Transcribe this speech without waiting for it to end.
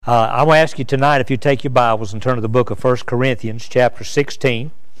I will ask you tonight if you take your Bibles and turn to the book of 1 Corinthians chapter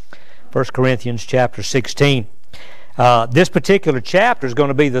 16. 1 Corinthians chapter 16. This particular chapter is going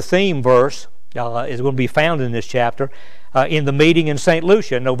to be the theme verse, is going to be found in this chapter in the meeting in St.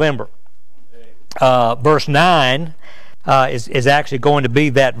 Lucia in November. Verse 9 is actually going to be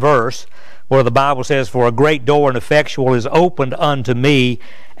that verse where the Bible says, "For a great door and effectual is opened unto me,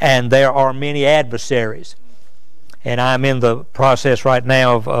 and there are many adversaries." And I'm in the process right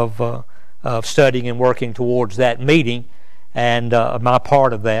now of studying and working towards that meeting and my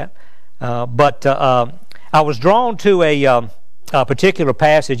part of that. But I was drawn to a particular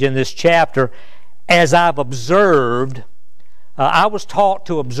passage in this chapter as I've observed. I was taught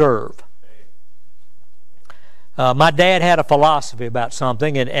to observe. My dad had a philosophy about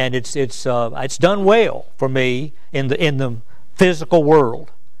something, and it's done well for me in the physical world.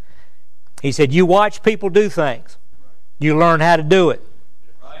 He said, "You watch people do things. You learn how to do it.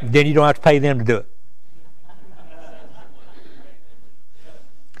 Then you don't have to pay them to do it."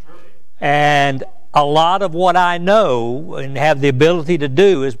 And a lot of what I know and have the ability to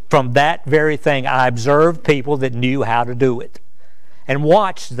do is from that very thing. I observed people that knew how to do it and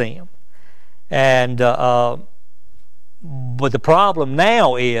watched them. And but the problem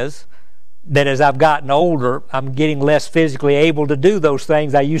now is that as I've gotten older, I'm getting less physically able to do those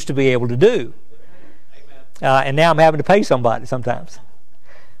things I used to be able to do. And now I'm having to pay somebody sometimes.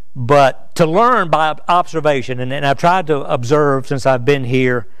 But to learn by observation, and I've tried to observe since I've been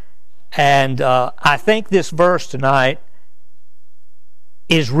here, and I think this verse tonight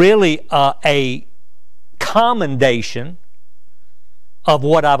is really a commendation of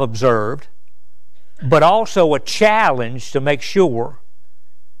what I've observed, but also a challenge to make sure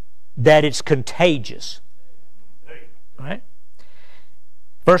that it's contagious. Right?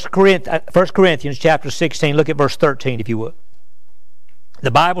 1 Corinthians chapter 16, look at verse 13 if you would. The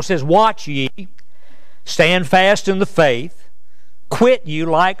Bible says, "Watch ye, stand fast in the faith, quit you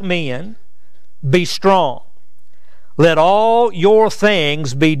like men, be strong. Let all your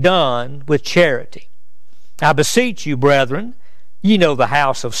things be done with charity. I beseech you, brethren, ye know the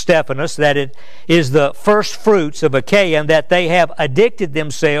house of Stephanas, that it is the first fruits of Achaia, and that they have addicted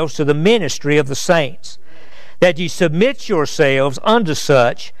themselves to the ministry of the saints. That ye submit yourselves unto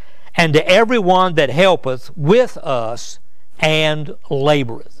such, and to every one that helpeth with us and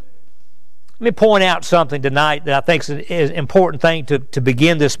laboreth." Let me point out something tonight that I think is an important thing to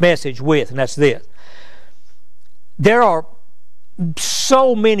begin this message with, and that's this. There are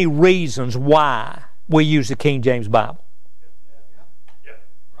so many reasons why we use the King James Bible.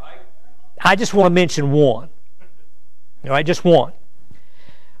 I just want to mention one. All right, just one.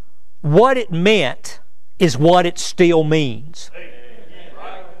 What it meant is what it still means.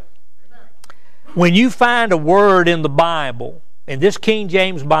 When you find a word in the Bible, in this King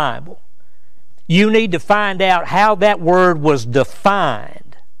James Bible, you need to find out how that word was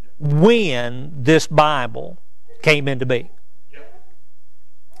defined when this Bible came into being.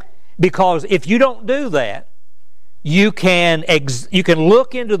 Because if you don't do that, you can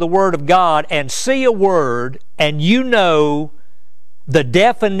look into the Word of God and see a word, and you know the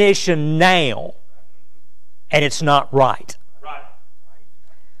definition now, and it's not right.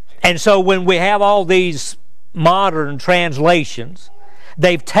 And so when we have all these modern translations,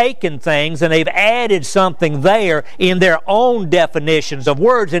 they've taken things and they've added something there in their own definitions of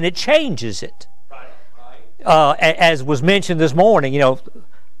words, and it changes it. As was mentioned this morning, you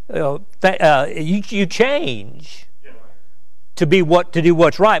change to do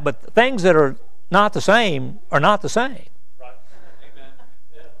what's right, but things that are not the same are not the same.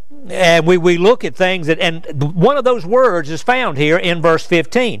 And we look at things and one of those words is found here in verse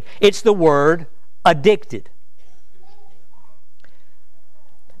 15. It's the word addicted.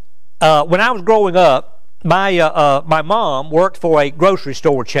 When I was growing up, my mom worked for a grocery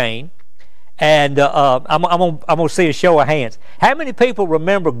store chain, and I'm gonna see a show of hands. How many people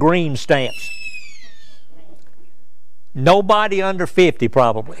remember green stamps? Nobody under 50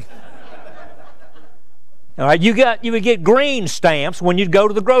 probably. All right, you would get green stamps when you'd go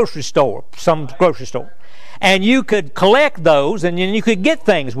to the grocery store, some grocery store. And you could collect those, and then you could get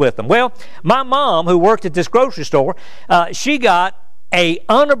things with them. Well, my mom, who worked at this grocery store, she got an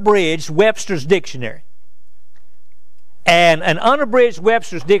unabridged Webster's Dictionary. And an unabridged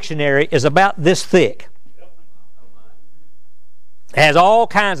Webster's Dictionary is about this thick. It has all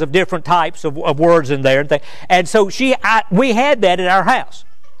kinds of different types of words in there. And so we had that at our house.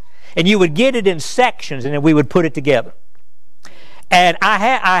 And you would get it in sections, and then we would put it together. And I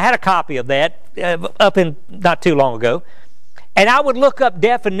had a copy of that up in not too long ago. And I would look up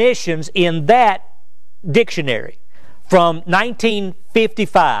definitions in that dictionary from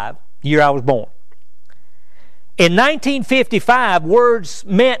 1955, year I was born. In 1955, words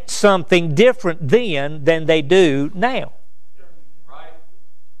meant something different then than they do now. Right.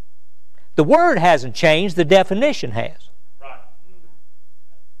 The word hasn't changed, the definition has. Right.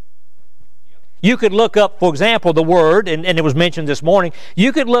 You could look up, for example, the word, and it was mentioned this morning,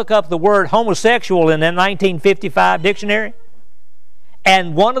 you could look up the word homosexual in that 1955 dictionary,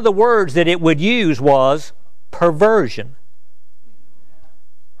 and one of the words that it would use was perversion.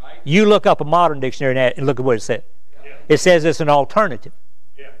 Right. You look up a modern dictionary and look at what it says. Yeah. It says it's an alternative.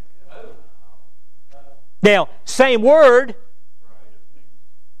 Yeah. Now, same word,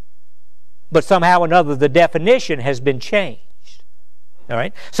 but somehow or another the definition has been changed. All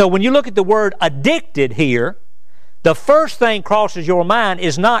right? So when you look at the word addicted here, the first thing crosses your mind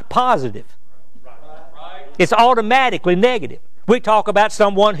is not positive. Right. It's automatically negative. We talk about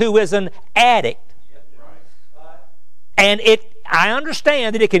someone who is an addict. And I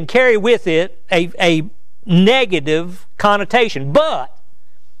understand that it can carry with it a negative connotation, but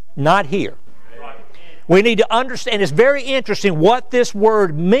not here. We need to understand, it's very interesting what this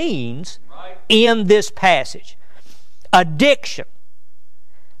word means in this passage. Addiction.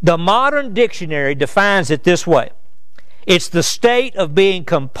 The modern dictionary defines it this way. It's the state of being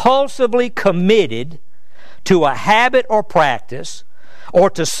compulsively committed to a habit or practice, or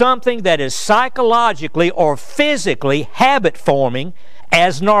to something that is psychologically or physically habit-forming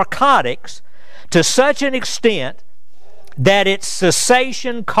as narcotics to such an extent that its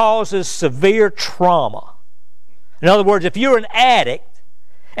cessation causes severe trauma. In other words, if you're an addict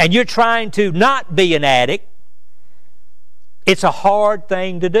and you're trying to not be an addict, it's a hard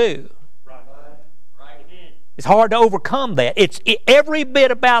thing to do. It's hard to overcome that. Every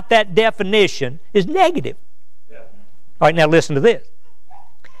bit about that definition is negative. All right, now listen to this.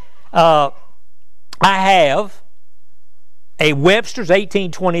 I have a Webster's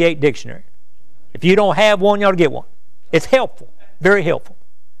 1828 dictionary. If you don't have one, you ought to get one. It's helpful, very helpful.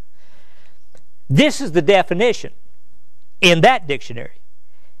 This is the definition in that dictionary.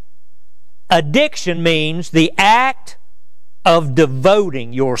 Addiction means the act of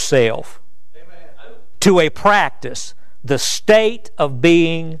devoting yourself to a practice, the state of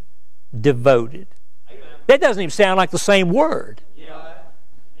being devoted. That doesn't even sound like the same word.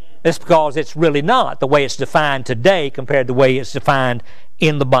 That's because it's really not the way it's defined today compared to the way it's defined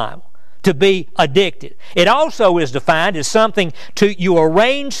in the Bible. To be addicted. It also is defined as something you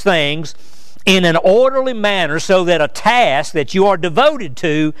arrange things in an orderly manner so that a task that you are devoted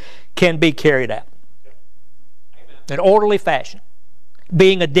to can be carried out. In an orderly fashion.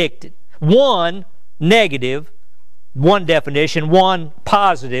 Being addicted. One negative, one definition, one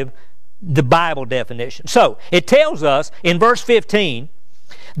positive, the Bible definition. So, it tells us in verse 15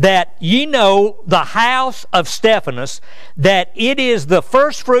 that ye know the house of Stephanus, that it is the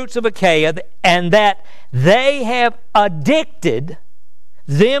first fruits of Achaia, and that they have addicted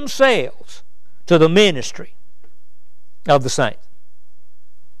themselves to the ministry of the saints.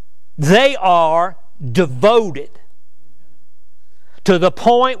 They are devoted to the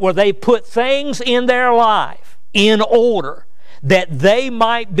point where they put things in their life in order that they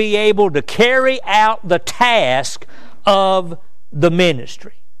might be able to carry out the task of the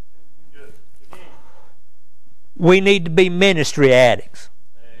ministry. We need to be ministry addicts.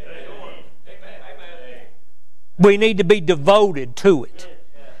 We need to be devoted to it,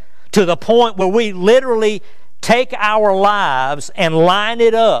 to the point where we literally take our lives and line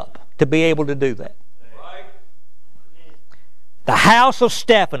it up to be able to do that. The house of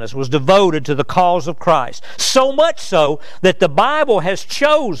Stephanus was devoted to the cause of Christ, so much so that the Bible has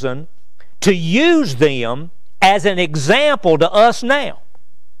chosen to use them as an example to us now.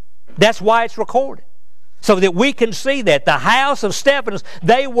 That's why it's recorded. So that we can see that the house of Stephanus,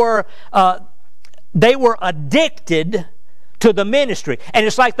 they were addicted to the ministry. And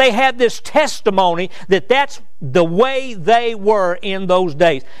it's like they had this testimony that that's the way they were in those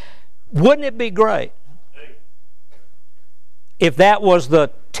days. Wouldn't it be great if that was the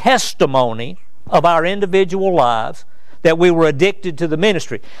testimony of our individual lives, that we were addicted to the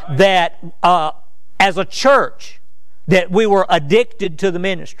ministry? That as a church, that we were addicted to the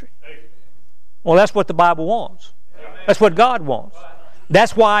ministry. Well, that's what the Bible wants. That's what God wants.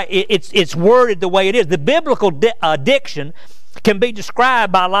 That's why it's worded the way it is. The biblical addiction can be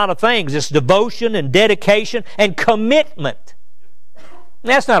described by a lot of things. It's devotion and dedication and commitment.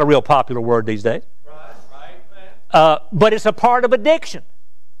 That's not a real popular word these days. But it's a part of addiction.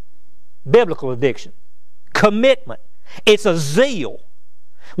 Biblical addiction. Commitment. It's a zeal.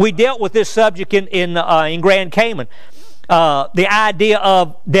 We dealt with this subject in Grand Cayman. The idea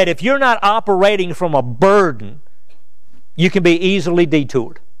of that if you're not operating from a burden, you can be easily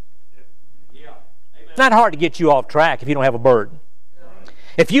detoured. Yeah. Amen. It's not hard to get you off track if you don't have a burden.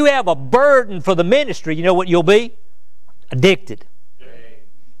 If you have a burden for the ministry, you know what you'll be? Addicted.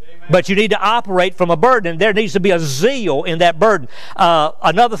 But you need to operate from a burden, and there needs to be a zeal in that burden.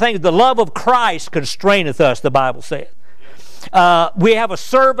 Another thing is the love of Christ constraineth us, the Bible says. We have a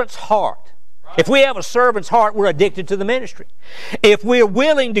servant's heart. If we have a servant's heart, we're addicted to the ministry. If we're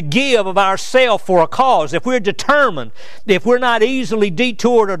willing to give of ourselves for a cause, if we're determined, if we're not easily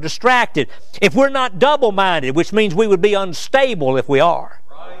detoured or distracted, if we're not double-minded, which means we would be unstable if we are.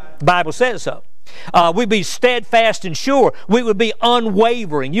 The Bible says so. We'd be steadfast and sure. We would be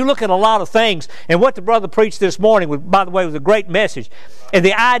unwavering. You look at a lot of things, and what the brother preached this morning, by the way, was a great message. And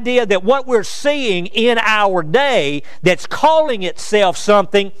the idea that what we're seeing in our day that's calling itself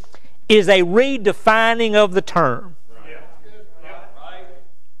something is a redefining of the term.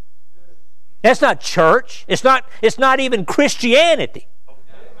 That's not church. It's not even Christianity.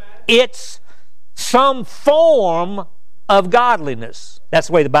 It's some form of godliness. That's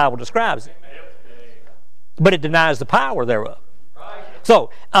the way the Bible describes it. But it denies the power thereof. So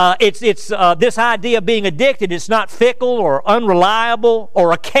it's this idea of being addicted. It's not fickle or unreliable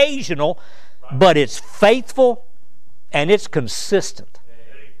or occasional, but it's faithful and it's consistent.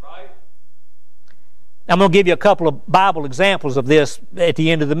 I'm going to give you a couple of Bible examples of this at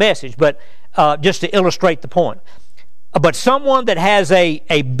the end of the message, but just to illustrate the point. But someone that has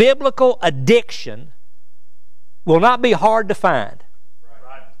a biblical addiction will not be hard to find.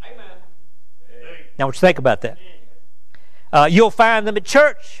 Now, what you think about that? You'll find them at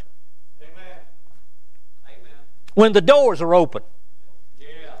church. When the doors are open.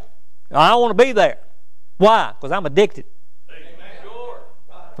 I don't want to be there. Why? Because I'm addicted.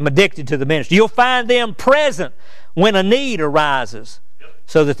 I'm addicted to the ministry. You'll find them present when a need arises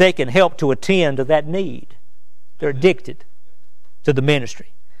so that they can help to attend to that need. They're addicted to the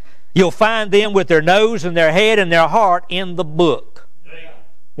ministry. You'll find them with their nose and their head and their heart in the book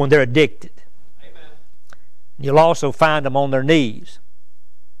when they're addicted. You'll also find them on their knees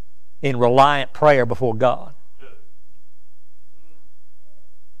in reliant prayer before God.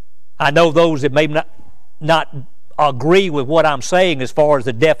 I know those that may not agree with what I'm saying as far as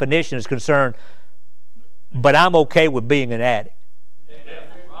the definition is concerned, but I'm okay with being an addict.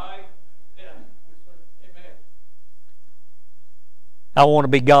 I want to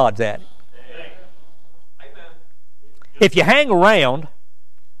be God's addict. If you hang around,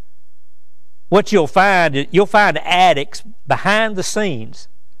 what you'll find addicts behind the scenes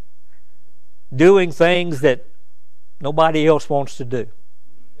doing things that nobody else wants to do.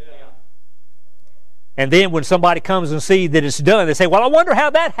 And then when somebody comes and sees that it's done, they say, well, I wonder how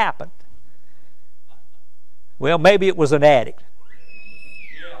that happened. Well, maybe it was an addict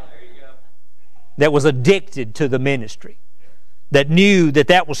that was addicted to the ministry, that knew that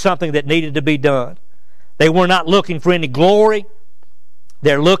that was something that needed to be done. They were not looking for any glory.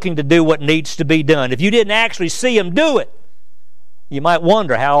 They're looking to do what needs to be done. If you didn't actually see them do it, you might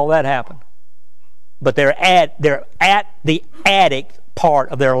wonder how all that happened. But they're at the addict part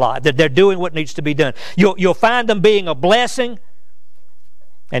of their life. That they're doing what needs to be done. You'll find them being a blessing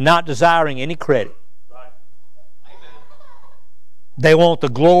and not desiring any credit. They want the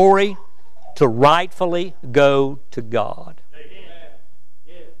glory to rightfully go to God.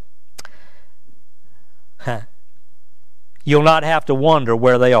 You'll not have to wonder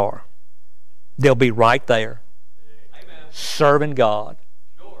where they are. They'll be right there, serving God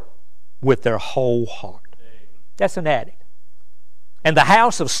with their whole heart. That's an addict. And the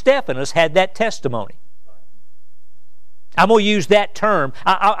house of Stephanus had that testimony. I'm going to use that term.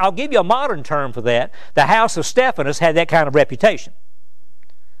 I'll give you a modern term for that. The house of Stephanus had that kind of reputation.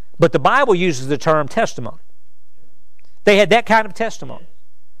 But the Bible uses the term testimony. They had that kind of testimony.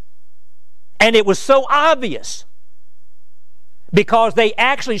 And it was so obvious because they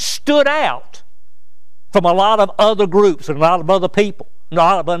actually stood out from a lot of other groups and a lot of other people, and a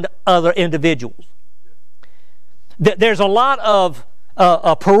lot of other individuals. There's a lot of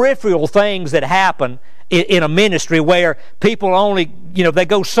peripheral things that happen in a ministry where people only, they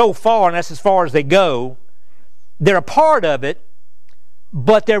go so far, and that's as far as they go. They're a part of it,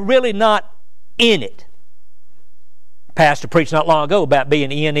 but they're really not in it. Pastor preached not long ago about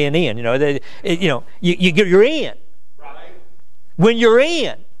being in. You're in. When you're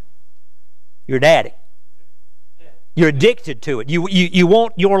in, you're an addict. You're addicted to it. You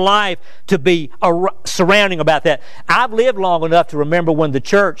want your life to be surrounding about that. I've lived long enough to remember when the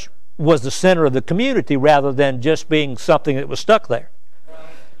church was the center of the community rather than just being something that was stuck there.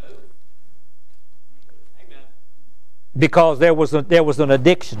 Because there was an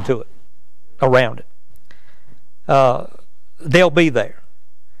addiction to it around it. they'll be there.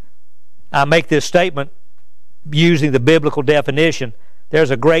 I make this statement using the biblical definition.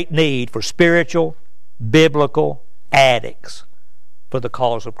 There's a great need for spiritual, biblical addicts for the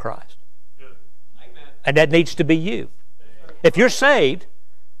cause of Christ. Amen. And that needs to be you. If you're saved,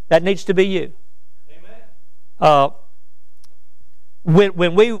 that needs to be you. Amen.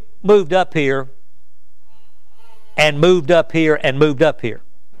 When we moved up here, and moved up here, and moved up here.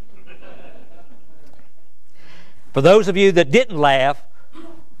 For those of you that didn't laugh,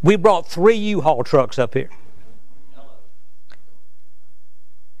 we brought 3 U-Haul trucks up here.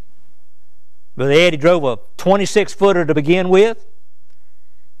 Brother Eddie drove a 26-footer to begin with,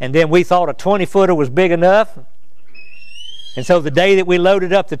 and then we thought a 20-footer was big enough. And so the day that we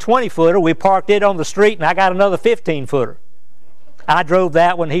loaded up the 20-footer, we parked it on the street, and I got another 15-footer. I drove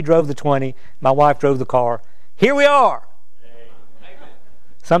that one, he drove the 20, my wife drove the car. Here we are.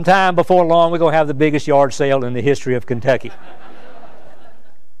 Sometime before long, we're going to have the biggest yard sale in the history of Kentucky.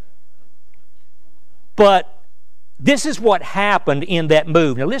 But this is what happened in that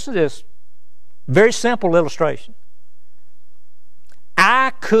move. Now listen to this very simple illustration.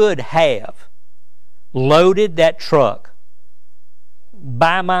 I could have loaded that truck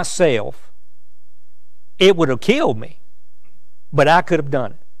by myself. It would have killed me, but I could have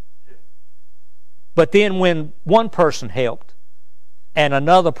done it. But then when one person helped, and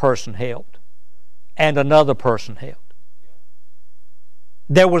another person helped, and another person helped,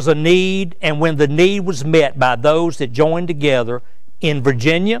 there was a need, and when the need was met by those that joined together in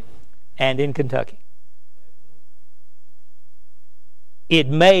Virginia and in Kentucky, it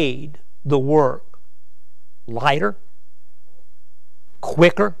made the work lighter,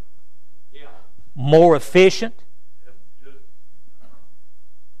 quicker, more efficient.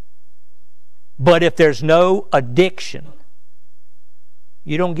 But if there's no addiction,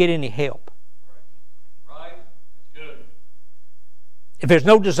 you don't get any help. Right? That's good. If there's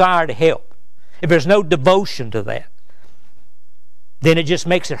no desire to help, if there's no devotion to that, then it just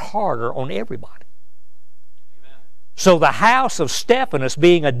makes it harder on everybody. Amen. So the house of Stephanus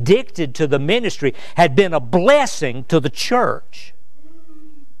being addicted to the ministry had been a blessing to the church.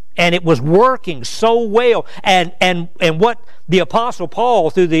 And it was working so well. And what the Apostle Paul,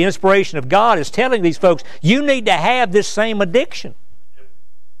 through the inspiration of God, is telling these folks, you need to have this same addiction.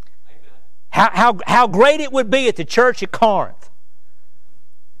 How great it would be at the church at Corinth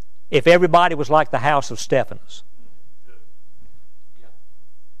if everybody was like the house of Stephanus.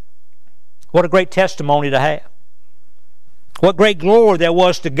 What a great testimony to have. What great glory there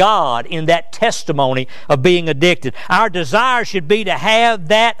was to God in that testimony of being addicted. Our desire should be to have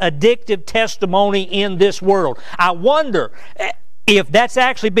that addictive testimony in this world. I wonder if that's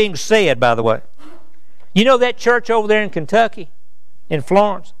actually being said, by the way. You know that church over there in Kentucky, in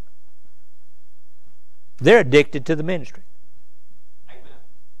Florence? They're addicted to the ministry. Amen.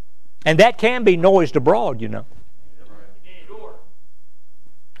 And that can be noised abroad, you know. Sure.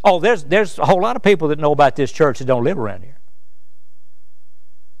 Oh, there's a whole lot of people that know about this church that don't live around here.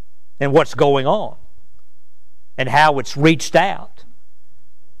 And what's going on. And how it's reached out.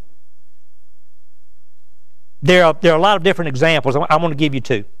 There are a lot of different examples. I want to give you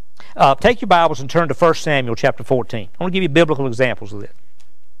 2. Take your Bibles and turn to 1 Samuel chapter 14. I want to give you biblical examples of this.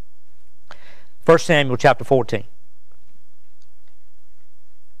 1 Samuel chapter 14.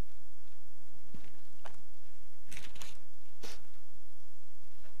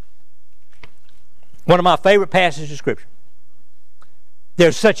 One of my favorite passages of Scripture.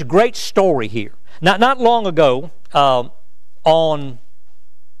 There's such a great story here. Not long ago, on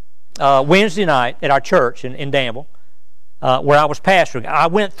Wednesday night at our church in Danville, where I was pastoring, I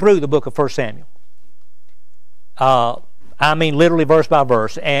went through the book of 1 Samuel. I mean literally verse by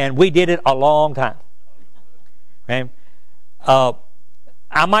verse, and we did it a long time. Okay?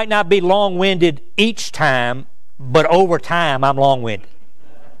 I might not be long-winded each time, but over time I'm long-winded.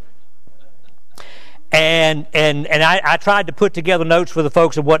 And I tried to put together notes for the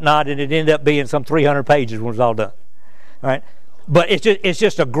folks and whatnot, and it ended up being some 300 pages when it was all done. All right? But it's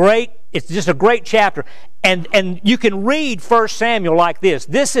just a great chapter. And you can read 1 Samuel like this.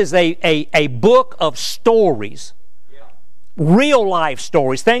 This is a book of stories. Real life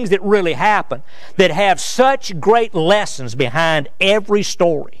stories, things that really happen, that have such great lessons behind every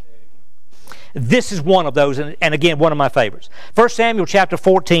story. This is one of those, and again, one of my favorites. 1 Samuel chapter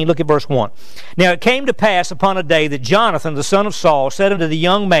 14, look at verse 1. Now it came to pass upon a day that Jonathan, the son of Saul, said unto the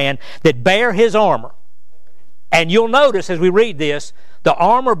young man that bare his armor. And you'll notice as we read this, the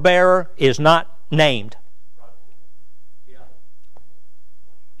armor bearer is not named.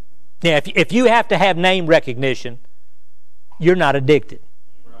 Now, if you have to have name recognition, you're not addicted.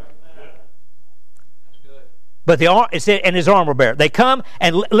 But it said, and his armor bearer. They come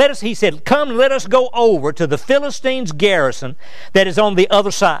and he said, come, let us go over to the Philistines' garrison that is on the other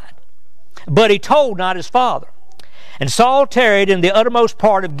side. But he told not his father. And Saul tarried in the uttermost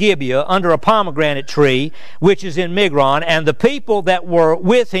part of Gibeah under a pomegranate tree, which is in Migron, and the people that were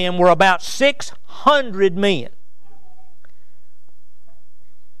with him were about 600 men.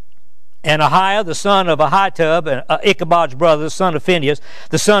 And Ahiah, the son of Ahitub, and Ichabod's brother, the son of Phinehas,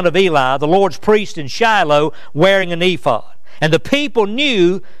 the son of Eli, the Lord's priest in Shiloh, wearing an ephod. And the people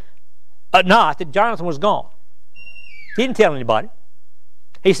knew not that Jonathan was gone. He didn't tell anybody.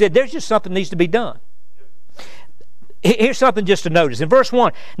 He said, there's just something needs to be done. Here's something just to notice. In verse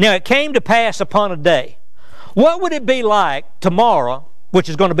 1, now it came to pass upon a day. What would it be like tomorrow, which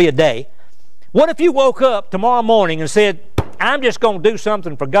is going to be a day? What if you woke up tomorrow morning and said, I'm just going to do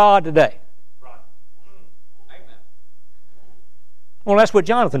something for God today? Right. Amen. Well, that's what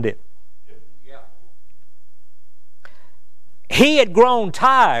Jonathan did. Yeah. He had grown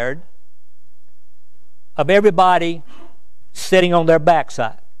tired of everybody sitting on their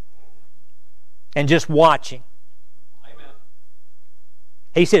backside and just watching. Amen.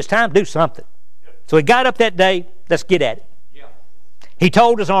 He says, time to do something. Yep. So he got up that day, let's get at it. Yeah. He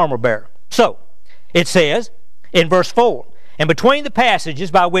told his armor bearer. So, it says in verse 4, and between the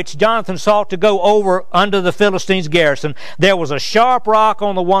passages by which Jonathan sought to go over under the Philistines' garrison, there was a sharp rock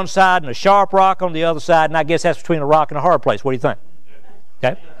on the one side and a sharp rock on the other side, and I guess that's between a rock and a hard place. What do you think?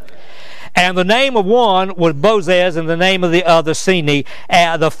 Okay. And the name of one was Bozez, and the name of the other Sini.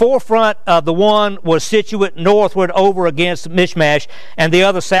 The forefront of the one was situate northward over against Michmash, and the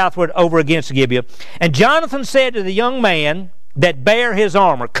other southward over against Gibeah. And Jonathan said to the young man that bare his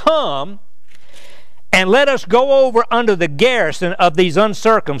armor, come, and let us go over under the garrison of these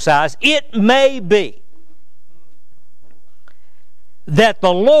uncircumcised. It may be that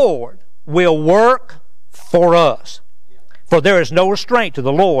the Lord will work for us. For there is no restraint to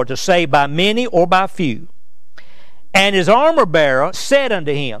the Lord to save by many or by few. And his armor bearer said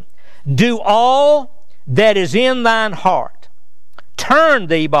unto him, do all that is in thine heart. Turn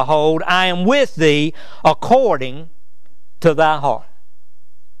thee, behold, I am with thee according to thy heart.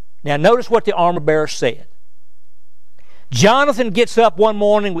 Now notice what the armor bearer said. Jonathan gets up one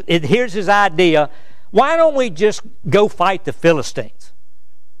morning, here's his idea, why don't we just go fight the Philistines?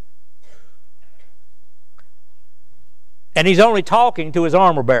 And he's only talking to his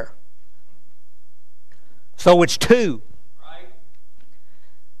armor bearer. So it's two. Right.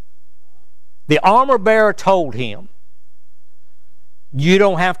 The armor bearer told him, you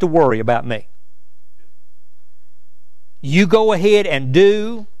don't have to worry about me. You go ahead and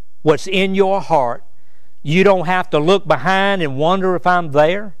do what's in your heart. You don't have to look behind and wonder if I'm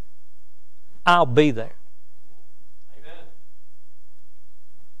there. I'll be there. Amen.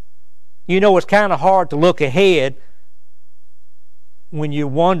 You know, it's kind of hard to look ahead when you're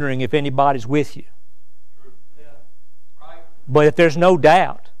wondering if anybody's with you. True. Yeah. Right. But if there's no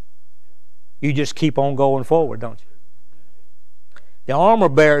doubt, you just keep on going forward, don't you? The armor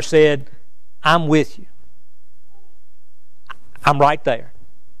bearer said, I'm with you. I'm right there.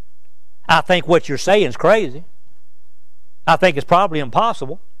 I think what you're saying is crazy. I think it's probably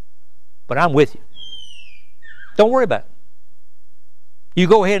impossible, but I'm with you. Don't worry about it. You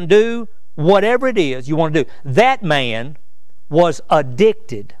go ahead and do whatever it is you want to do. That man was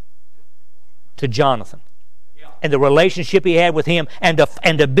addicted to Jonathan and the relationship he had with him, and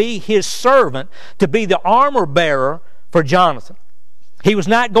to be his servant, to be the armor bearer for Jonathan. He was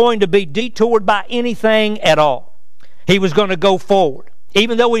not going to be detoured by anything at all. He was going to go forward.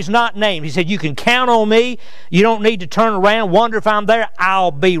 Even though he's not named, he said, you can count on me. You don't need to turn around, wonder if I'm there.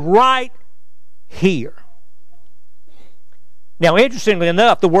 I'll be right here. Now, interestingly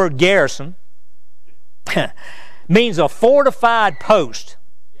enough, the word garrison means a fortified post.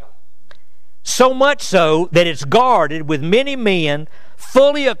 So much so that it's guarded with many men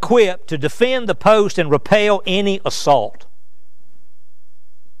fully equipped to defend the post and repel any assault.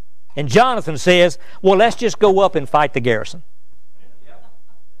 And Jonathan says, well, let's just go up and fight the garrison.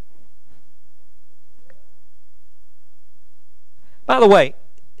 By the way,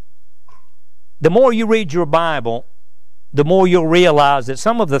 the more you read your Bible, the more you'll realize that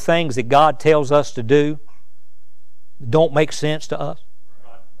some of the things that God tells us to do don't make sense to us.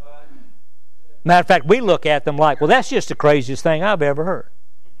 Matter of fact, we look at them like, well, that's just the craziest thing I've ever heard.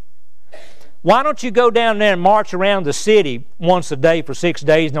 Why don't you go down there and march around the city once a day for 6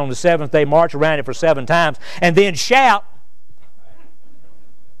 days, and on the seventh day march around it for 7 times, and then shout?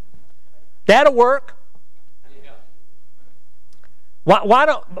 That'll work. Why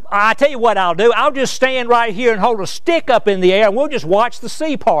don't I tell you what I'll do? I'll just stand right here and hold a stick up in the air, and we'll just watch the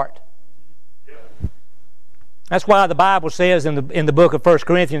sea part. That's why the Bible says in the book of 1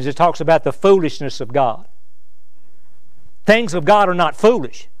 Corinthians, it talks about the foolishness of God. Things of God are not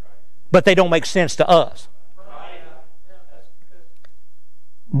foolish, but they don't make sense to us.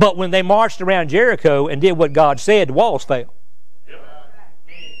 But when they marched around Jericho and did what God said, the walls fell.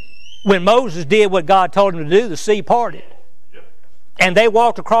 When Moses did what God told him to do, the sea parted. And they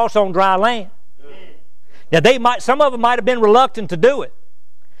walked across on dry land. Now some of them might have been reluctant to do it.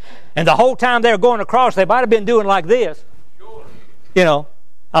 And the whole time they were going across, they might have been doing like this. You know,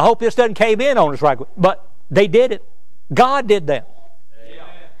 I hope this doesn't cave in on us right quick. But they did it. God did that.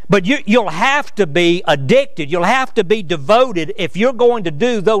 But you'll have to be addicted. You'll have to be devoted if you're going to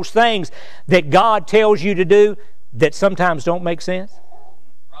do those things that God tells you to do that sometimes don't make sense.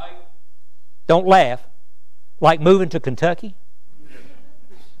 Right. Don't laugh. Like moving to Kentucky.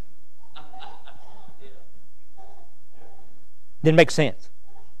 Didn't make sense.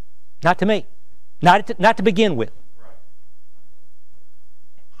 Not to me. Not to begin with.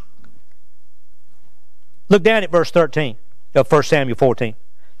 Look down at verse 13 of 1 Samuel 14.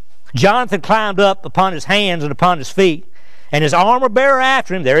 Jonathan climbed up upon his hands and upon his feet, and his armor bearer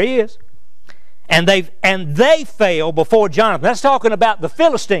after him. There he is. And they fell before Jonathan. That's talking about the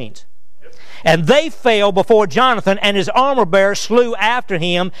Philistines. And they fell before Jonathan, and his armor bearer slew after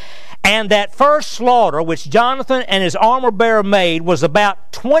him. And that first slaughter which Jonathan and his armor bearer made was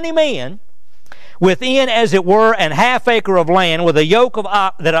about 20 men, within, as it were, an half acre of land, with that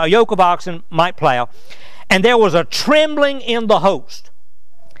a yoke of oxen might plow. And there was a trembling in the host,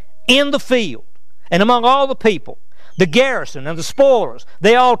 in the field, and among all the people, the garrison and the spoilers.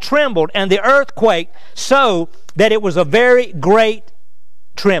 They all trembled, and the earth quaked, so that it was a very great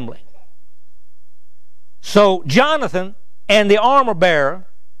trembling. So Jonathan and the armor bearer,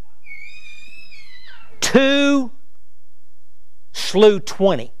 2 slew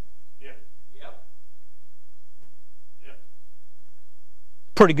 20.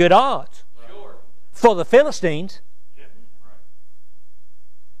 Pretty good odds for the Philistines.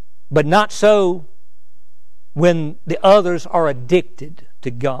 But not so when the others are addicted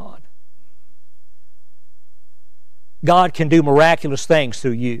to God. God can do miraculous things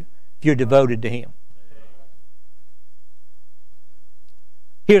through you if you're devoted to Him.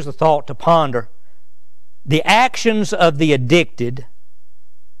 Here's the thought to ponder. The actions of the addicted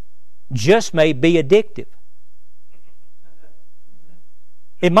just may be addictive.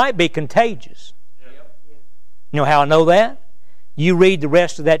 It might be contagious. You know how I know that? You read the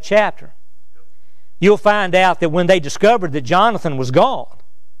rest of that chapter. You'll find out that when they discovered that Jonathan was gone,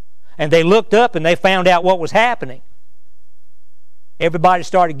 and they looked up and they found out what was happening, everybody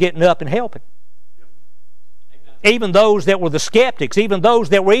started getting up and helping. Even those that were the skeptics, even those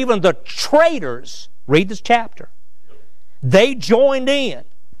that were even the traitors, read this chapter, they joined in.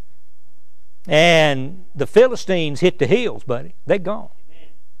 And the Philistines hit the hills, buddy. They're gone.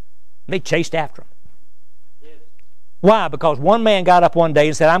 They chased after them. Why? Because one man got up one day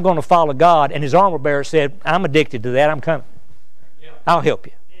and said, I'm going to follow God. And his armor bearer said, I'm addicted to that. I'm coming. I'll help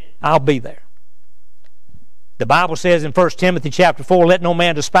you. I'll be there. The Bible says in 1 Timothy chapter 4, let no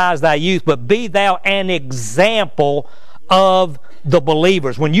man despise thy youth, but be thou an example of the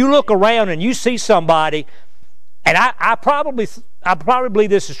believers. When you look around and you see somebody, and I probably believe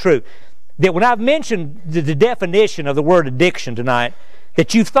this is true, that when I've mentioned the definition of the word addiction tonight,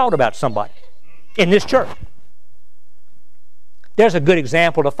 that you've thought about somebody in this church. There's a good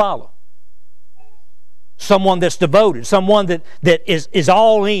example to follow. Someone that's devoted, someone that is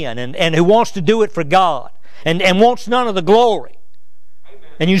all in and who wants to do it for God and wants none of the glory. Amen.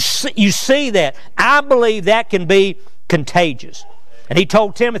 And you see that. I believe that can be contagious. And he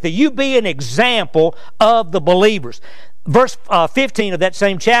told Timothy, you be an example of the believers. Verse 15 of that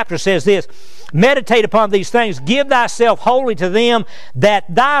same chapter says this, meditate upon these things, give thyself wholly to them,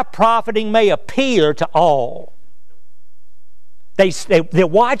 that thy profiting may appear to all. They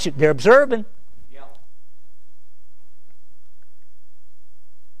watch it, they're observing. Yeah.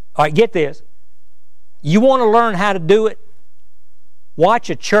 All right, get this. You want to learn how to do it?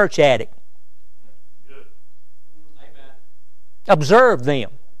 Watch a church addict. Good. Amen. Observe them.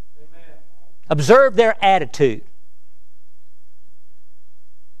 Amen. Observe their attitude.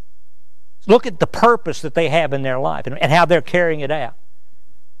 Look at the purpose that they have in their life and how they're carrying it out.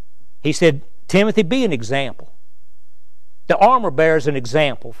 He said, Timothy, be an example. The armor bearer is an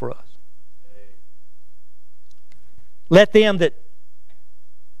example for us. Let them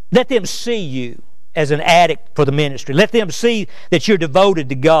see you as an addict for the ministry. Let them see that you're devoted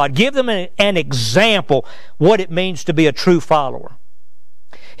to God. Give them an example what it means to be a true follower.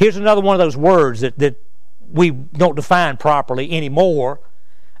 Here's another one of those words that we don't define properly anymore.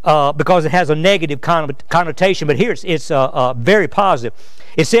 because it has a negative connotation, but here it's very positive.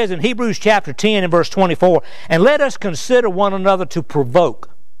 It says in Hebrews chapter 10 and verse 24, "And let us consider one another to provoke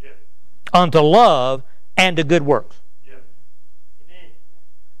unto love and to good works."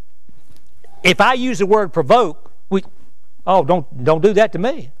 If I use the word provoke, don't do that to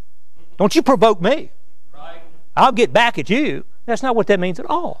me. Don't you provoke me. Right. I'll get back at you. That's not what that means at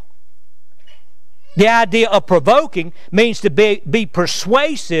all. The idea of provoking means to be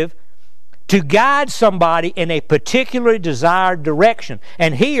persuasive, to guide somebody in a particularly desired direction.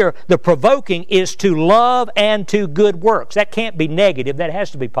 And here, the provoking is to love and to good works. That can't be negative. That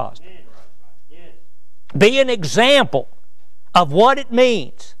has to be positive. Be an example of what it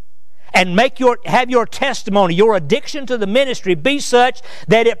means. And have your testimony, your addiction to the ministry be such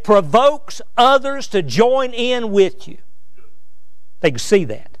that it provokes others to join in with you. They can see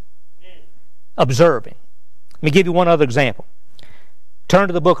that. Observing. Let me give you one other example. Turn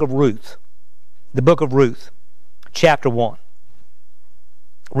to the book of Ruth. The book of Ruth, chapter 1.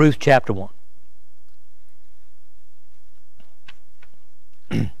 Ruth chapter 1.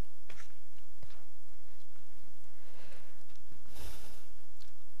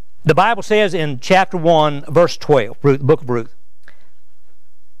 The Bible says in chapter 1, verse 12, the book of Ruth,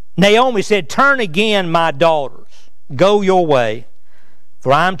 Naomi said, "Turn again, my daughters, go your way,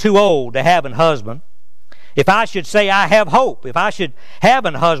 for I am too old to have an husband. If I should say I have hope, if I should have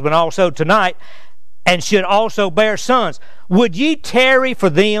an husband also tonight, and should also bear sons, would ye tarry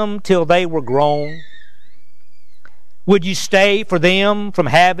for them till they were grown? Would ye stay for them from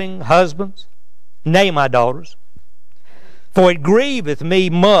having husbands? Nay, my daughters, for it grieveth me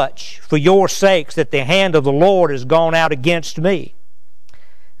much for your sakes that the hand of the Lord is gone out against me."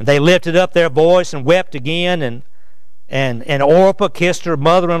 And they lifted up their voice and wept again, and Orpah kissed her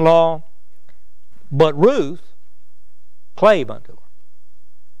mother-in-law. But Ruth clave unto her.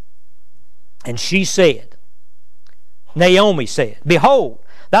 And she said, Naomi said, "Behold,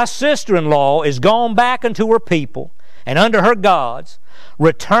 thy sister-in-law is gone back unto her people, and unto her gods.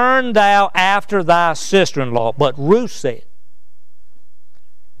 Return thou after thy sister-in-law." But Ruth said,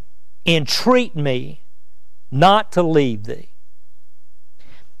 "Entreat me not to leave thee."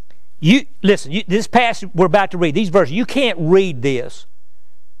 Listen, this passage we're about to read, these verses, you can't read this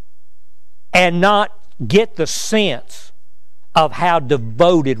and not get the sense of how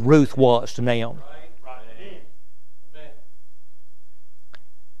devoted Ruth was to Naomi.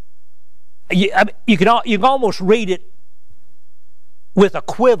 You can almost read it with a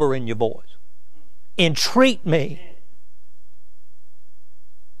quiver in your voice. Entreat me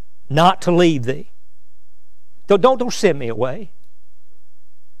not to leave thee. Don't send me away.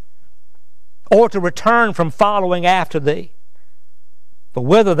 Or to return from following after thee. For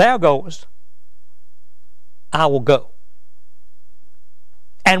whither thou goest, I will go.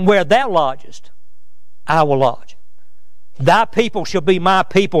 And where thou lodgest, I will lodge. Thy people shall be my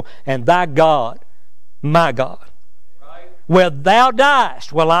people, and thy God, my God. Right. Where thou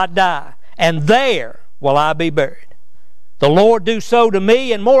diest will I die, and there will I be buried. The Lord do so to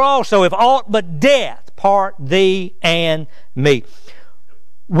me, and more also, if aught but death part thee and me.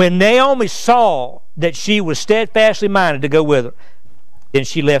 When Naomi saw that she was steadfastly minded to go with her, then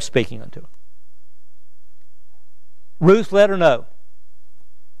she left speaking unto her. Ruth let her know,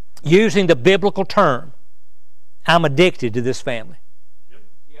 using the biblical term, I'm addicted to this family. Yep.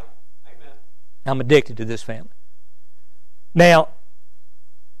 Yeah. Amen. I'm addicted to this family. Now,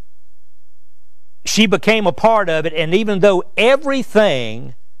 she became a part of it, and even though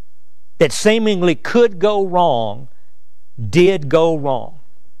everything that seemingly could go wrong did go wrong,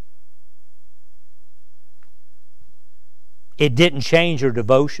 it didn't change her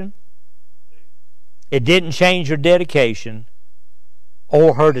devotion. It didn't change her dedication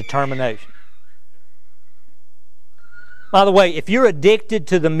or her determination. By the way, if you're addicted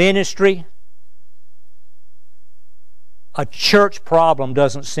to the ministry, a church problem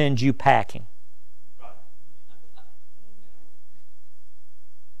doesn't send you packing.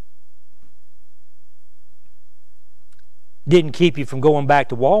 Didn't keep you from going back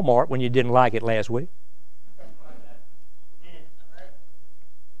to Walmart when you didn't like it last week.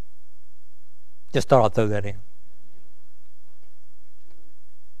 Just thought I'd throw that in.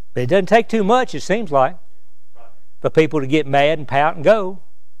 But it doesn't take too much, it seems like, for people to get mad and pout and go.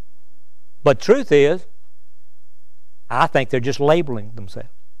 But the truth is, I think they're just labeling themselves.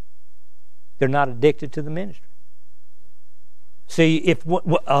 They're not addicted to the ministry. See,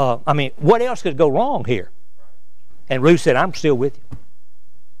 what else could go wrong here? And Ruth said, I'm still with you.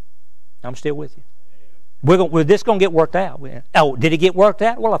 I'm still with you. This is going to get worked out. Oh, did it get worked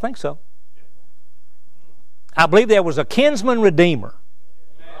out? Well, I think so. I believe there was a kinsman redeemer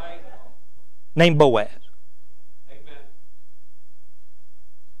named Boaz. Amen.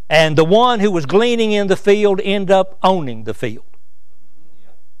 And the one who was gleaning in the field ended up owning the field.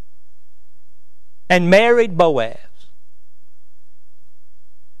 And married Boaz.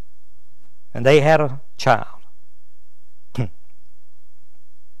 And they had a child.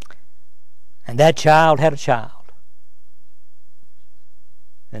 And that child had a child.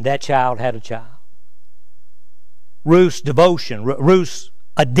 And that child had a child. Ruth's devotion, Ruth's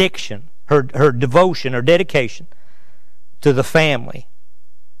addiction, her devotion, her dedication to the family.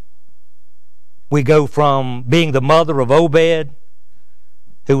 We go from being the mother of Obed,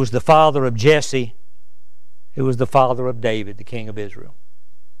 who was the father of Jesse, who was the father of David, the king of Israel.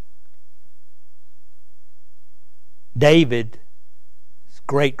 David's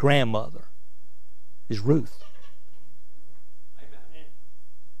great-grandmother is Ruth. Amen.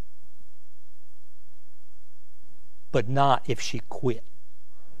 But not if she quit.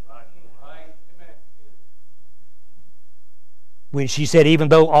 Right. Amen. When she said, even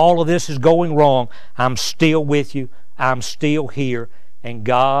though all of this is going wrong, I'm still with you, I'm still here. And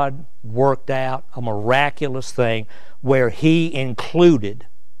God worked out a miraculous thing where He included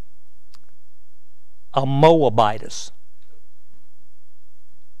a Moabitess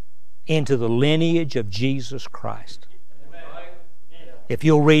into the lineage of Jesus Christ. Amen. If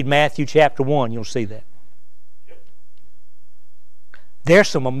you'll read Matthew chapter 1, you'll see that. There's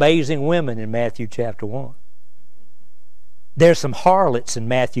some amazing women in Matthew chapter 1. There's some harlots in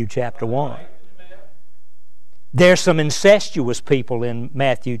Matthew chapter 1. There's some incestuous people in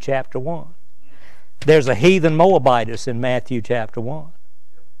Matthew chapter 1. There's a heathen Moabitess in Matthew chapter 1.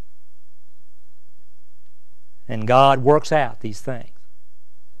 And God works out these things.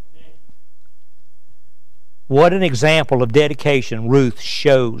 What an example of dedication Ruth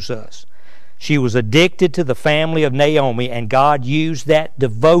shows us. She was addicted to the family of Naomi, and God used that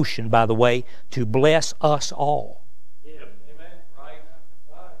devotion, by the way, to bless us all. Yep. Amen.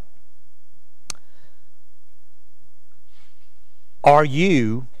 Right. Are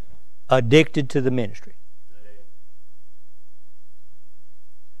you addicted to the ministry?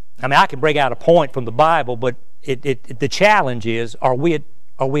 I mean, I can bring out a point from the Bible, but the challenge is, are we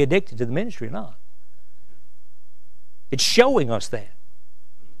addicted to the ministry or not? It's showing us that.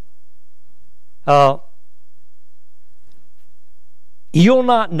 You'll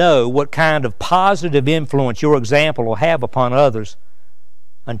not know what kind of positive influence your example will have upon others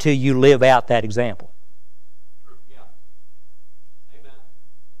until you live out that example. Yeah. Amen.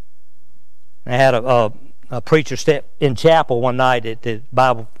 I had a preacher step in chapel one night at the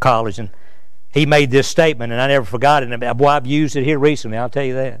Bible college, and he made this statement, and I never forgot it. Boy, I've used it here recently, I'll tell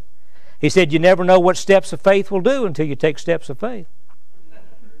you that. He said, you never know what steps of faith will do until you take steps of faith.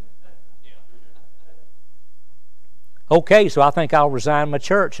 Okay, so I think I'll resign my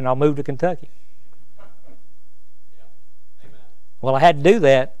church and I'll move to Kentucky. Well, I had to do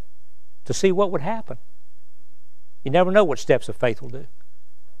that to see what would happen. You never know what steps of faith will do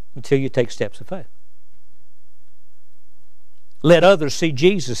until you take steps of faith. Let others see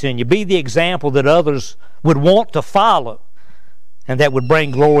Jesus in you. Be the example that others would want to follow and that would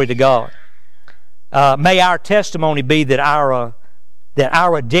bring glory to God. May our testimony be that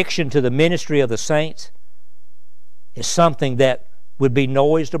our addiction to the ministry of the saints is something that would be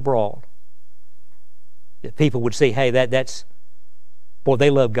noised abroad. That people would see, hey, that's boy, they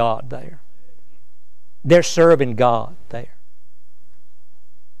love God there. They're serving God there.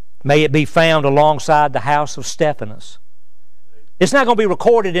 May it be found alongside the house of Stephanus. It's not going to be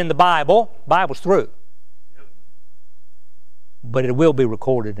recorded in the Bible. The Bible's through. But it will be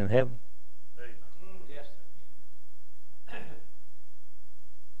recorded in heaven.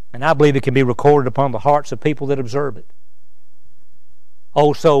 And I believe it can be recorded upon the hearts of people that observe it.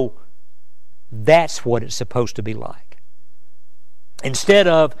 Oh, so that's what it's supposed to be like. Instead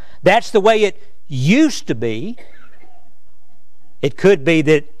of, that's the way it used to be, it could be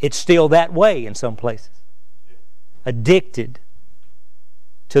that it's still that way in some places. Addicted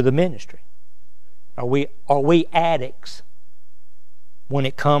to the ministry. Are we addicts when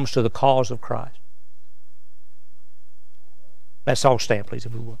it comes to the cause of Christ? Let's all stand, please,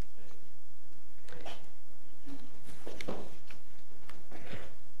 if we would.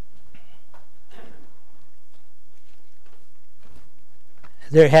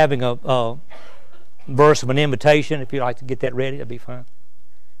 They're having a verse of an invitation. If you'd like to get that ready, that'd be fine.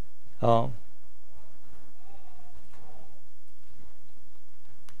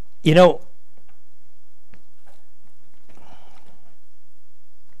 You know,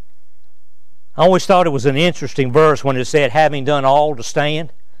 I always thought it was an interesting verse when it said, having done all to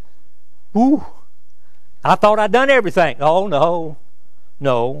stand. Ooh, I thought I'd done everything. Oh, no.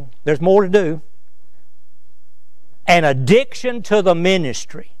 No, there's more to do. An addiction to the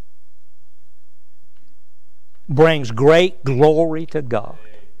ministry brings great glory to God.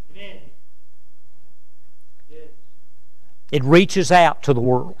 It reaches out to the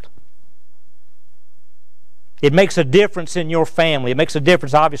world. It makes a difference in your family. It makes a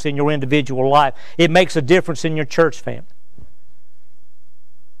difference, obviously, in your individual life. It makes a difference in your church family.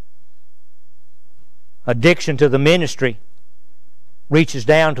 Addiction to the ministry reaches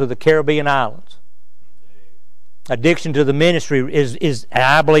down to the Caribbean islands. Addiction to the ministry is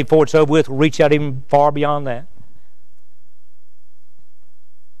I believe, before it's over with, will reach out even far beyond that.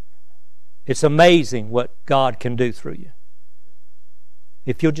 It's amazing what God can do through you,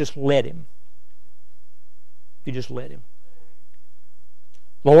 if you'll just let Him. If you just let Him.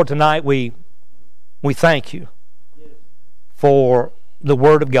 Lord, tonight we thank You for the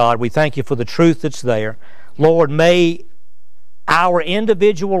Word of God. We thank You for the truth that's there. Lord, may our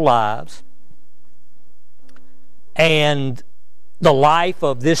individual lives and the life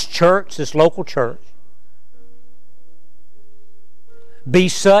of this church, this local church, be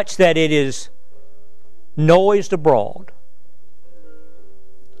such that it is noised abroad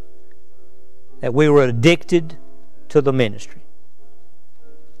that we were addicted to the ministry.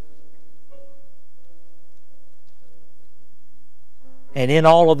 And in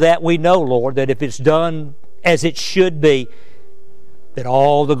all of that, we know, Lord, that if it's done as it should be, that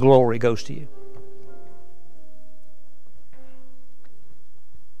all the glory goes to You.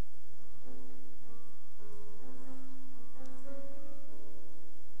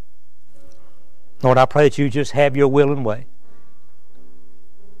 Lord, I pray that You just have Your will and way.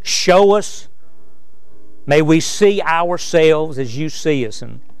 Show us. May we see ourselves as You see us,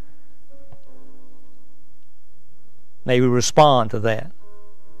 and may we respond to that.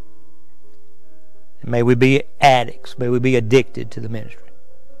 And may we be addicts. May we be addicted to the ministry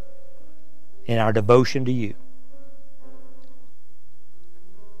in our devotion to You.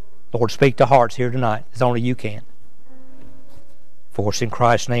 Lord, speak to hearts here tonight as only You can. For it's in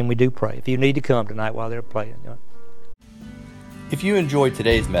Christ's name we do pray. If you need to come tonight while they're playing. If you enjoyed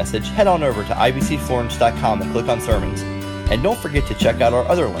today's message, head on over to ibcflorence.com and click on Sermons. And don't forget to check out our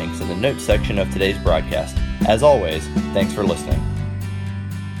other links in the notes section of today's broadcast. As always, thanks for listening.